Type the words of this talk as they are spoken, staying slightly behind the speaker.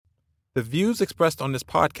The views expressed on this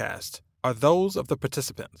podcast are those of the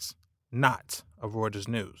participants, not of Reuters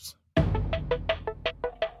News.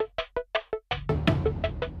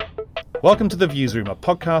 Welcome to the Viewsroom, a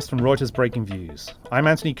podcast from Reuters Breaking Views. I'm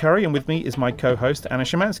Anthony Curry, and with me is my co-host, Anna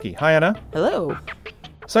Szymanski. Hi, Anna. Hello.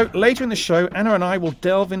 So later in the show, Anna and I will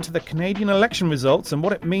delve into the Canadian election results and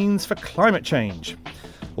what it means for climate change.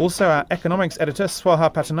 Also, our economics editor,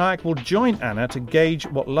 Swaha Patanayak, will join Anna to gauge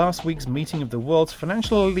what last week's meeting of the world's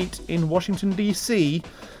financial elite in Washington, D.C.,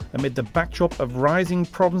 amid the backdrop of rising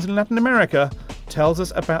problems in Latin America, tells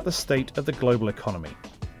us about the state of the global economy.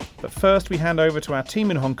 But first, we hand over to our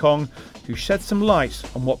team in Hong Kong, who shed some light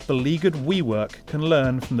on what beleaguered WeWork can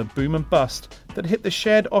learn from the boom and bust that hit the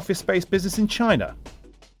shared office space business in China.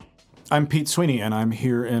 I'm Pete Sweeney, and I'm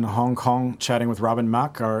here in Hong Kong chatting with Robin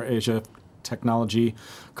Mak, our Asia technology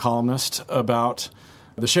columnist, about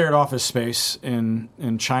the shared office space in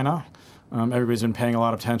China. Everybody's been paying a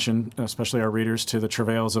lot of attention, especially our readers, to the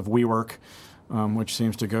travails of WeWork, which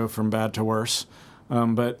seems to go from bad to worse.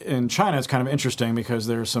 But in China, it's kind of interesting because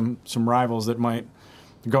there's some rivals that might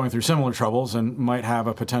be going through similar troubles and might have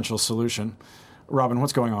a potential solution. Robin,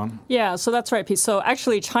 what's going on? Yeah, so that's right, Pete. So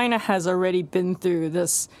actually, China has already been through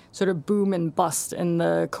this sort of boom and bust in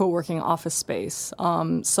the co-working office space.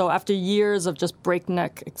 So after years of just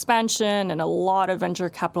breakneck expansion and a lot of venture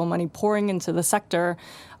capital money pouring into the sector,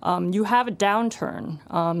 you have a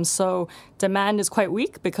downturn. So demand is quite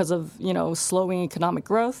weak because of, slowing economic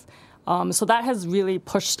growth. So that has really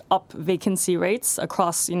pushed up vacancy rates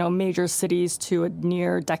across, major cities to a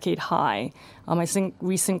near decade high. I think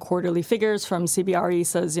recent quarterly figures from CBRE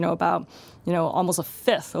says, about,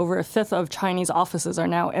 almost over a fifth of Chinese offices are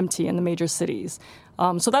now empty in the major cities.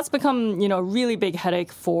 So that's become, a really big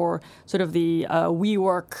headache for sort of the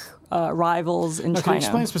WeWork rivals in China. Can you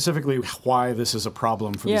explain specifically why this is a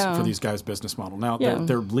problem for these guys' business model? Now,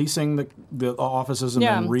 they're leasing the offices and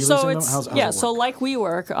then releasing them? How's it work? So like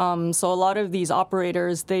WeWork, so a lot of these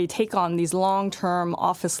operators, they take on these long-term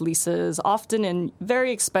office leases, often in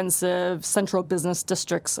very expensive central business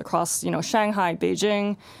districts across, Shanghai,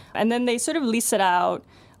 Beijing, and then they sort of lease it out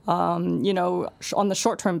on the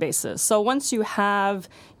short-term basis. So once you have,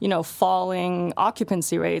 falling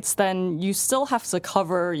occupancy rates, then you still have to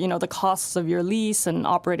cover, the costs of your lease and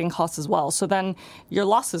operating costs as well. So then your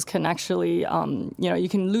losses can actually, you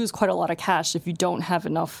can lose quite a lot of cash if you don't have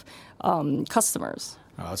enough customers.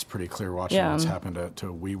 Oh, that's pretty clear watching what's happened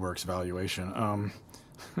to WeWork's valuation.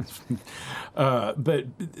 But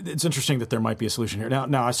it's interesting that there might be a solution here.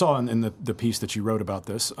 Now I saw in the piece that you wrote about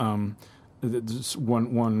this, one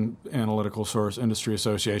analytical source, Industry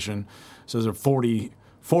Association, says there are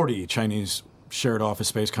 40 Chinese shared office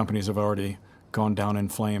space companies have already gone down in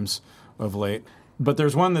flames of late. But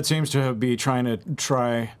there's one that seems to be trying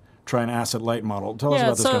an asset-light model. Tell us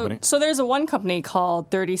about this company. So there's one company called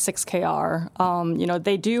 36KR.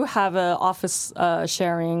 They do have an office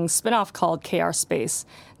sharing spinoff called KR Space.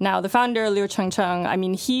 Now, the founder, Liu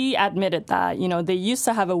Chengcheng, he admitted that, they used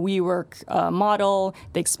to have a WeWork model.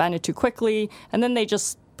 They expanded too quickly, and then they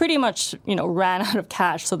just pretty much, ran out of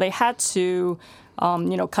cash. So they had to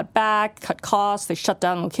cut costs. They shut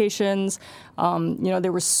down locations. They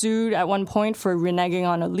were sued at one point for reneging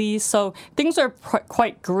on a lease. So things are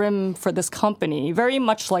quite grim for this company, very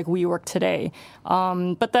much like WeWork today.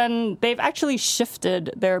 But then they've actually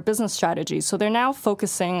shifted their business strategy. So they're now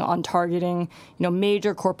focusing on targeting,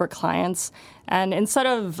 major corporate clients. And instead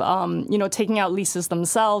of, taking out leases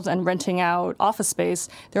themselves and renting out office space,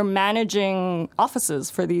 they're managing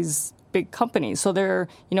offices for these big companies. So they're,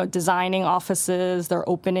 designing offices, they're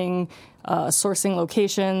opening, sourcing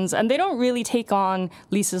locations, and they don't really take on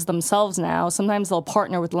leases themselves now. Sometimes they'll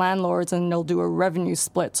partner with landlords and they'll do a revenue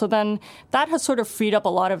split. So then that has sort of freed up a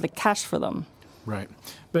lot of the cash for them. Right.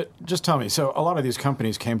 But just tell me, so a lot of these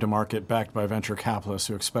companies came to market backed by venture capitalists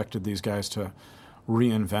who expected these guys to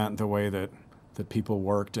reinvent the way that people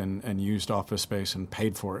worked and used office space and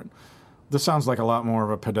paid for it. This sounds like a lot more of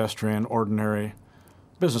a pedestrian, ordinary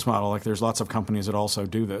business model. Like there's lots of companies that also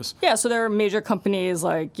do this. Yeah, so there are major companies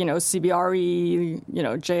like, CBRE,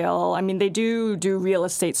 JL. They do real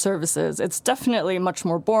estate services. It's definitely much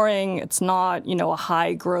more boring. It's not, a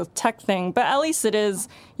high growth tech thing, but at least it is,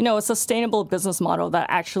 a sustainable business model that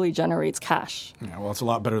actually generates cash. Yeah, well, it's a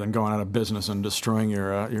lot better than going out of business and destroying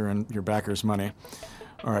your backers' money.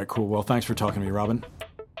 All right, cool. Well, thanks for talking to me, Robin.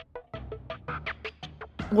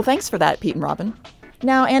 Well, thanks for that, Pete and Robin.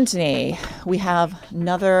 Now, Anthony, we have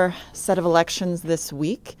another set of elections this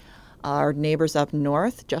week. Our neighbors up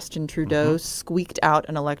north, Justin Trudeau, squeaked out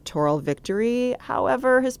an electoral victory.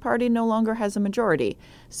 However, his party no longer has a majority.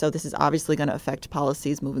 So this is obviously going to affect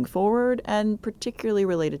policies moving forward, and particularly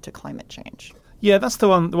related to climate change. Yeah, that's the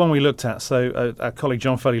one we looked at. So our colleague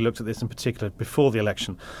John Foley looked at this in particular before the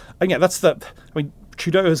election. And yeah,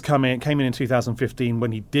 Trudeau came in 2015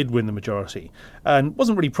 when he did win the majority and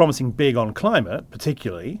wasn't really promising big on climate,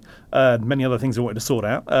 particularly. Many other things he wanted to sort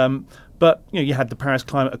out. But you had the Paris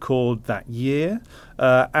Climate Accord that year,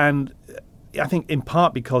 and I think in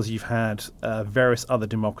part because you've had various other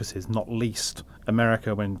democracies, not least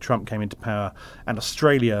America when Trump came into power, and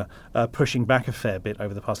Australia pushing back a fair bit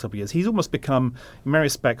over the past couple of years. He's almost become, in many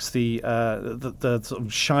respects, the sort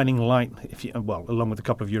of shining light, along with a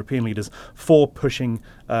couple of European leaders, for pushing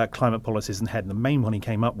climate policies ahead. And the main one he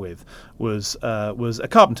came up with was a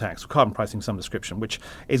carbon tax, or carbon pricing of some description, which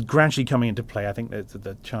is gradually coming into play. I think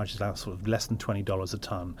the charge is now sort of less than $20 a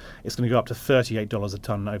tonne. It's going to go up to $38 a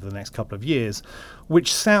tonne over the next couple of years,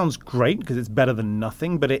 which sounds great because it's better than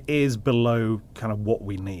nothing, but it is below kind of what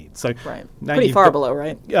we need. So right, pretty far below,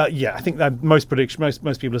 right? Yeah, I think that most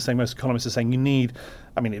people are saying, most economists are saying you need.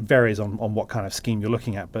 I mean, it varies on what kind of scheme you're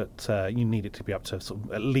looking at, but you need it to be up to sort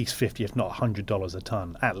of at least $50, if not $100 a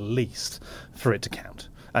tonne, at least, for it to count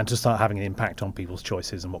and to start having an impact on people's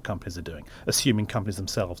choices and what companies are doing, assuming companies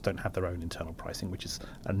themselves don't have their own internal pricing, which is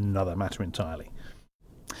another matter entirely.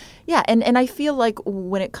 Yeah, and I feel like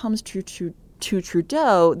when it comes to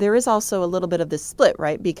Trudeau, there is also a little bit of this split,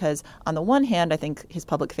 right? Because on the one hand, I think his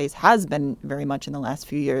public face has been very much in the last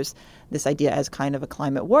few years this idea as kind of a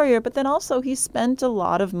climate warrior, but then also he spent a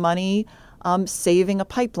lot of money saving a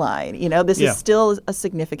pipeline. This is still a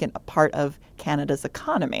significant part of Canada's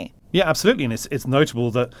economy. Yeah, absolutely, and it's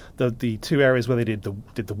notable that the two areas where they did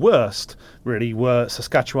the worst really were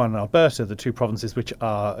Saskatchewan and Alberta, the two provinces which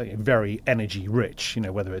are very energy rich.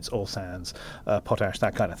 Whether it's oil sands, potash,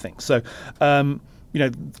 that kind of thing. So.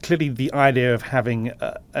 Clearly the idea of having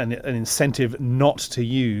an incentive not to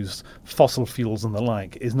use fossil fuels and the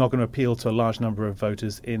like is not going to appeal to a large number of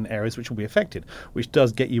voters in areas which will be affected, which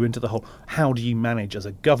does get you into the whole, how do you manage as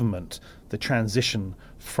a government the transition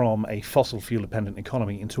from a fossil fuel dependent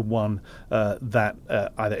economy into one that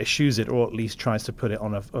either eschews it or at least tries to put it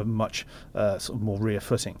on a much sort of more rear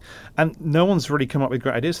footing. And no one's really come up with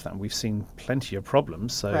great ideas for that. We've seen plenty of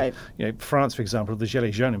problems. So, right. France, for example, the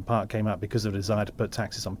Gilets Jaunes in part came out because of the desire to put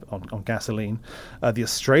taxes on gasoline. The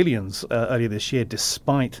Australians earlier this year,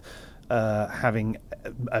 despite having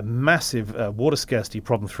a massive water scarcity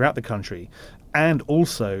problem throughout the country, and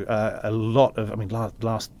also a lot of,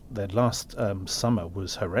 their last summer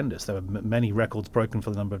was horrendous. There were many records broken for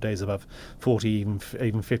the number of days above 40,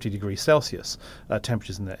 even 50 degrees Celsius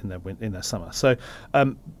temperatures in their summer. So.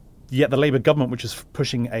 Yet the Labour government, which is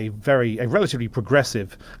pushing a relatively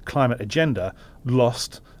progressive climate agenda,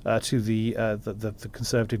 lost to the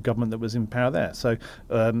Conservative government that was in power there. So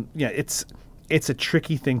it's a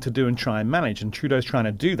tricky thing to do and try and manage, and Trudeau's trying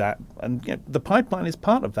to do that, and the pipeline is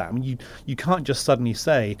part of that. I mean, you can't just suddenly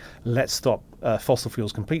say let's stop fossil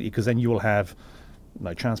fuels completely, because then you will have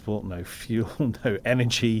no transport, no fuel, no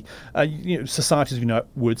energy. Societies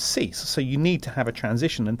would cease. So you need to have a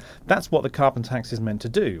transition, and that's what the carbon tax is meant to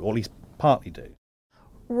do, or at least partly do.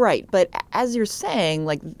 Right, but as you're saying,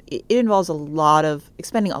 it involves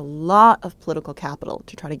expending a lot of political capital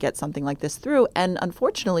to try to get something like this through. And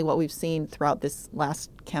unfortunately, what we've seen throughout this last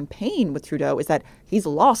campaign with Trudeau is that he's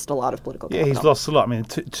lost a lot of political capital. Yeah, he's lost a lot. I mean,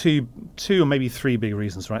 two or maybe three big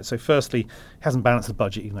reasons, right? So firstly, he hasn't balanced the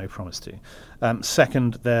budget even though he promised to.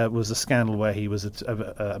 Second, there was a scandal where he was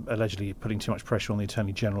allegedly putting too much pressure on the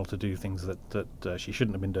Attorney General to do things that she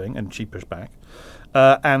shouldn't have been doing, and she pushed back.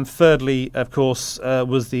 And thirdly, of course,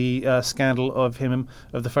 was the scandal of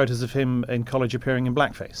the photos of him in college appearing in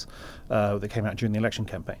blackface that came out during the election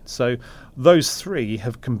campaign. So those three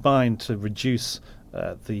have combined to reduce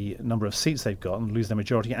the number of seats they've got and lose their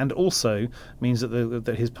majority, and also means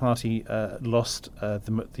that his party lost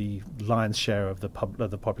the lion's share of the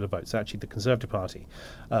popular votes. Actually, the Conservative Party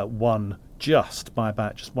won just by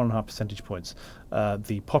about 1.5 percentage points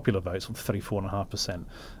the popular votes of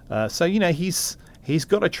 34.5%. So he's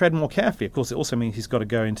got to tread more carefully. Of course, it also means he's got to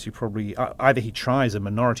go into probably either he tries a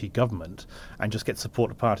minority government and just gets support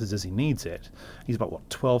of parties as he needs it. He's about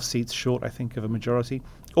 12 seats short, I think, of a majority.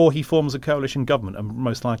 Or he forms a coalition government, and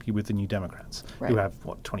most likely with the New Democrats, right, who have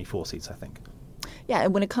 24 seats, I think. Yeah,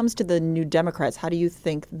 and when it comes to the New Democrats, how do you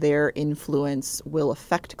think their influence will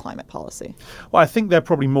affect climate policy? Well, I think they're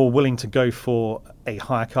probably more willing to go for a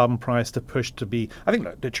higher carbon price to push to be. I think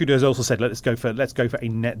look, Trudeau's also said let's go for a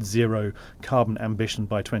net zero carbon ambition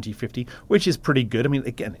by 2050, which is pretty good. I mean,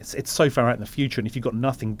 again, it's so far out in the future, and if you've got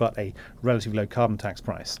nothing but a relatively low carbon tax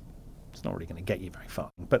price, it's not really going to get you very far.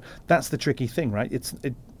 But that's the tricky thing, right?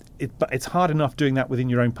 But it's hard enough doing that within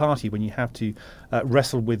your own party when you have to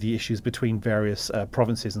wrestle with the issues between various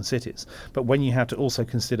provinces and cities. But when you have to also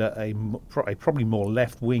consider a probably more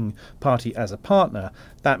left-wing party as a partner,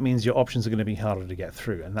 that means your options are going to be harder to get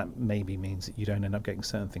through, and that maybe means that you don't end up getting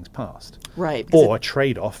certain things passed. Right. Or a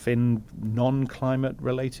trade-off in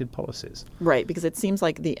non-climate-related policies. Right, because it seems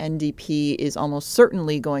like the NDP is almost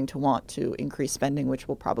certainly going to want to increase spending, which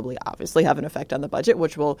will probably obviously have an effect on the budget,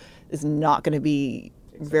 is not going to be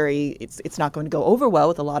it's not going to go over well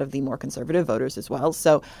with a lot of the more conservative voters as well.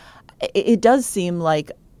 So it does seem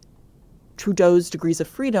like Trudeau's degrees of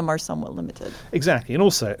freedom are somewhat limited. Exactly. And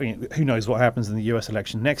also, who knows what happens in the US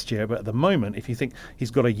election next year, but at the moment, if you think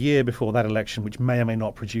he's got a year before that election, which may or may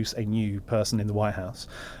not produce a new person in the White House.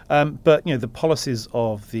 But the policies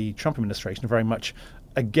of the Trump administration are very much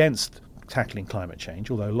against tackling climate change,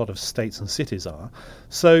 although a lot of states and cities are.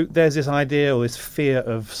 So there's this idea or this fear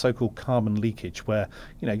of so-called carbon leakage where,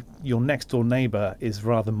 your next door neighbour is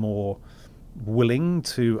rather more willing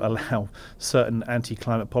to allow certain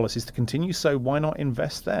anti-climate policies to continue, so why not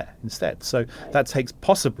invest there instead? So that takes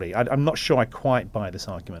possibly, I'm not sure I quite buy this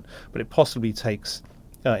argument, but it possibly takes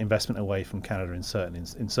investment away from Canada in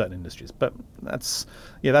certain industries. But that's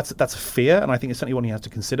a fear, and I think it's certainly one you have to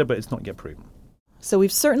consider, but it's not yet proven. So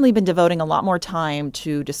we've certainly been devoting a lot more time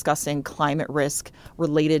to discussing climate risk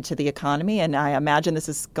related to the economy, and I imagine this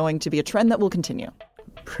is going to be a trend that will continue.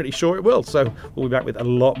 Pretty sure it will. So we'll be back with a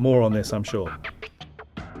lot more on this, I'm sure.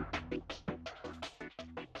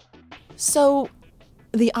 So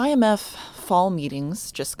the IMF fall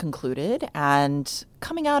meetings just concluded, and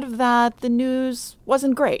coming out of that, the news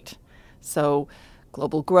wasn't great. So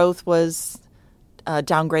global growth was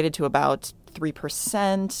downgraded to about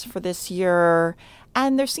 3% for this year.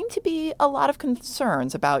 And there seemed to be a lot of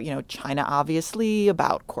concerns about, China, obviously,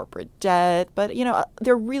 about corporate debt. But,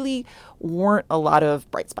 there really weren't a lot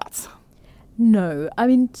of bright spots. No. I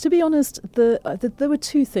mean, to be honest, there were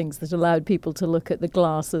two things that allowed people to look at the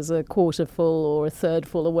glass as a quarter full or a third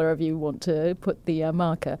full or wherever you want to put the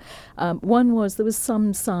marker. One was there was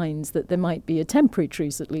some signs that there might be a temporary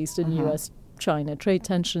truce, at least, in US-China trade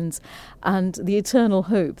tensions, and the eternal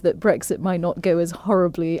hope that Brexit might not go as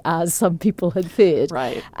horribly as some people had feared.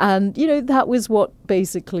 Right. And, that was what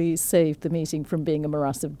basically saved the meeting from being a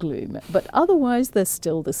morass of gloom. But otherwise, there's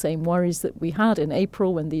still the same worries that we had in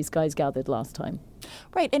April when these guys gathered last time.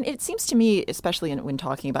 Right. And it seems to me, especially when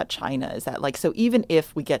talking about China, is that so even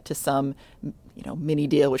if we get to some, mini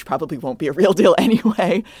deal, which probably won't be a real deal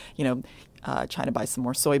anyway, China buys some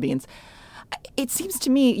more soybeans, it seems to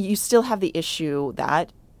me you still have the issue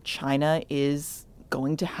that China is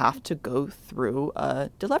going to have to go through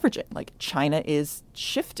deleveraging. China is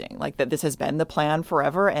shifting, that this has been the plan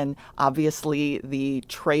forever. And obviously the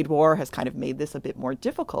trade war has kind of made this a bit more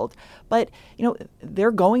difficult. But,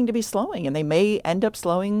 they're going to be slowing, and they may end up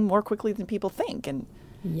slowing more quickly than people think. And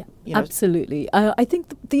yeah, absolutely. I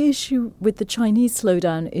think the issue with the Chinese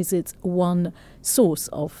slowdown is it's one source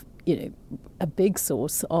of a big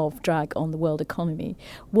source of drag on the world economy.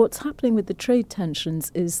 What's happening with the trade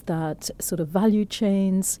tensions is that sort of value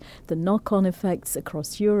chains, the knock-on effects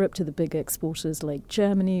across Europe to the big exporters like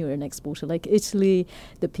Germany or an exporter like Italy,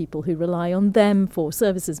 the people who rely on them for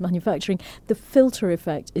services, manufacturing, the filter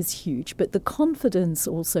effect is huge, but the confidence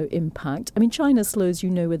also impact. I mean, China slows,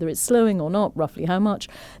 whether it's slowing or not, roughly how much.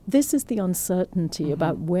 This is the uncertainty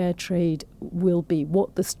about where trade will be,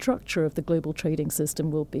 what the structure of the global trading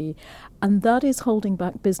system will be. And that is holding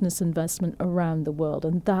back business investment around the world.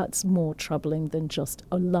 And that's more troubling than just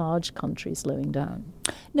a large country slowing down.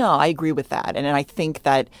 No, I agree with that. And I think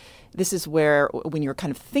that this is where, when you're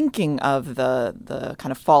kind of thinking of the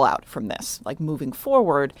kind of fallout from this, moving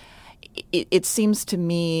forward, it seems to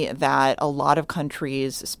me that a lot of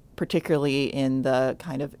countries, particularly in the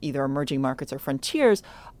kind of either emerging markets or frontiers,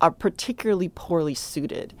 are particularly poorly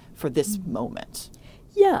suited for this moment.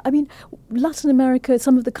 Yeah, I mean, Latin America,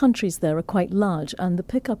 some of the countries there are quite large, and the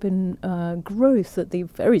pickup in growth, the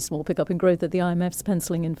very small pickup in growth that the IMF's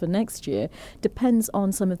penciling in for next year, depends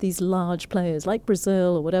on some of these large players like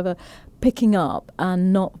Brazil or whatever picking up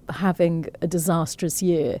and not having a disastrous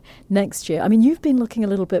year next year. I mean, you've been looking a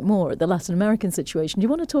little bit more at the Latin American situation. Do you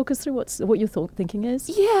want to talk us through what your thinking is?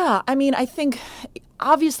 Yeah, I mean, I think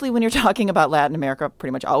obviously when you're talking about Latin America,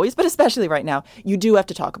 pretty much always, but especially right now, you do have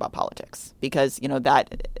to talk about politics because,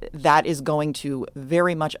 that is going to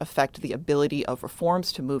very much affect the ability of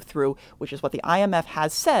reforms to move through, which is what the IMF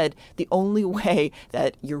has said. The only way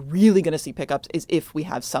that you're really going to see pickups is if we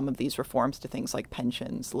have some of these reforms to things like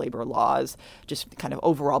pensions, labor laws, just kind of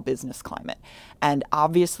overall business climate. And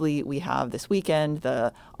obviously we have this weekend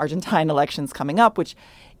the Argentine elections coming up, which,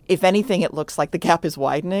 if anything, it looks like the gap is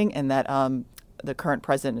widening and that the current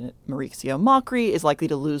president, Mauricio Macri, is likely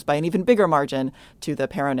to lose by an even bigger margin to the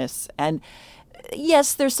Peronists. And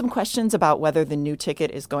yes, there's some questions about whether the new ticket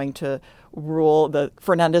is going to rule, the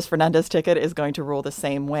Fernandez ticket is going to rule the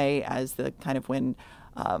same way as the kind of when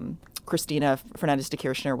Cristina Fernandez de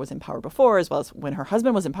Kirchner was in power before, as well as when her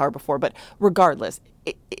husband was in power before. But regardless,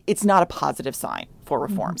 it's not a positive sign for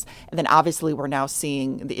reforms. Mm-hmm. And then obviously we're now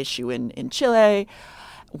seeing the issue in Chile,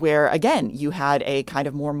 where, again, you had a kind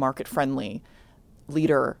of more market-friendly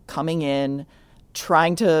leader coming in,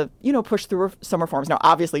 trying to, push through some reforms. Now,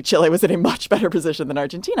 obviously, Chile was in a much better position than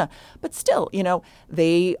Argentina, but still,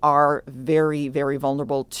 they are very, very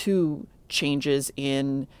vulnerable to changes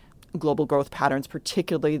in global growth patterns,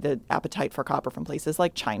 particularly the appetite for copper from places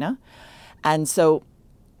like China. And so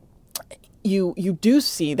you do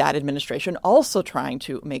see that administration also trying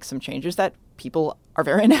to make some changes that people are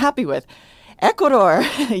very unhappy with. Ecuador,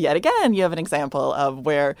 yet again, you have an example of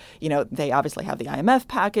where, they obviously have the IMF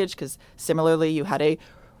package because similarly you had a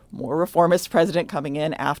more reformist president coming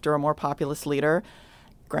in after a more populist leader.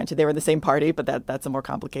 Granted, they were in the same party, but that's a more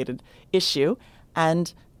complicated issue.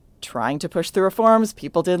 And trying to push through reforms,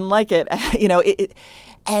 people didn't like it.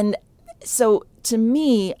 And so to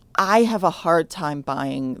me, I have a hard time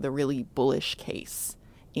buying the really bullish case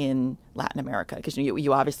in Latin America, because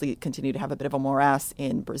you obviously continue to have a bit of a morass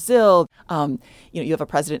in Brazil. You have a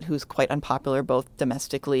president who's quite unpopular both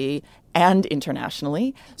domestically and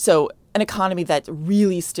internationally. So an economy that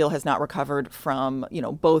really still has not recovered from,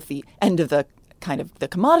 both the end of the kind of the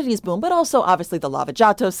commodities boom, but also obviously the Lava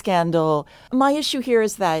Jato scandal. My issue here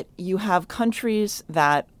is that you have countries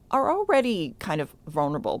that are already kind of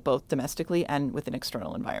vulnerable, both domestically and with an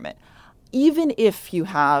external environment. Even if you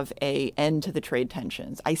have an end to the trade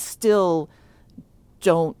tensions, I still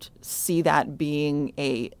don't see that being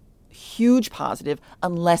a huge positive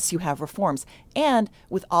unless you have reforms. And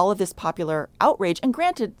with all of this popular outrage, and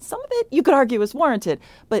granted, some of it you could argue is warranted,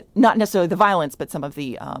 but not necessarily the violence, but some of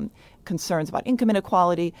the concerns about income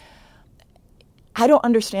inequality, I don't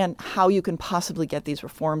understand how you can possibly get these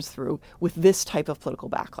reforms through with this type of political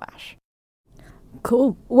backlash.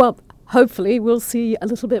 Cool. Well, hopefully we'll see a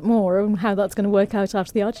little bit more on how that's going to work out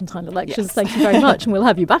after the Argentine elections. Yes. Thank you very much, and we'll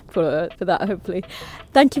have you back for that, hopefully.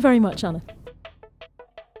 Thank you very much, Anna.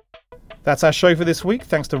 That's our show for this week.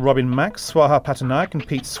 Thanks to Robin Mack, Swaha Patanayak and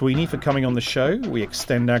Pete Sweeney for coming on the show. We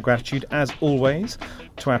extend our gratitude, as always,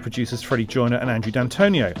 to our producers Freddie Joyner and Andrew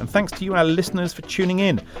D'Antonio. And thanks to you, our listeners, for tuning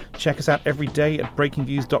in. Check us out every day at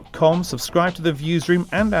breakingviews.com. Subscribe to The Viewsroom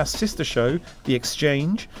and our sister show, The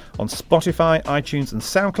Exchange, on Spotify, iTunes and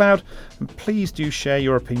SoundCloud. And please do share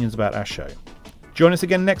your opinions about our show. Join us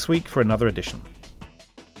again next week for another edition.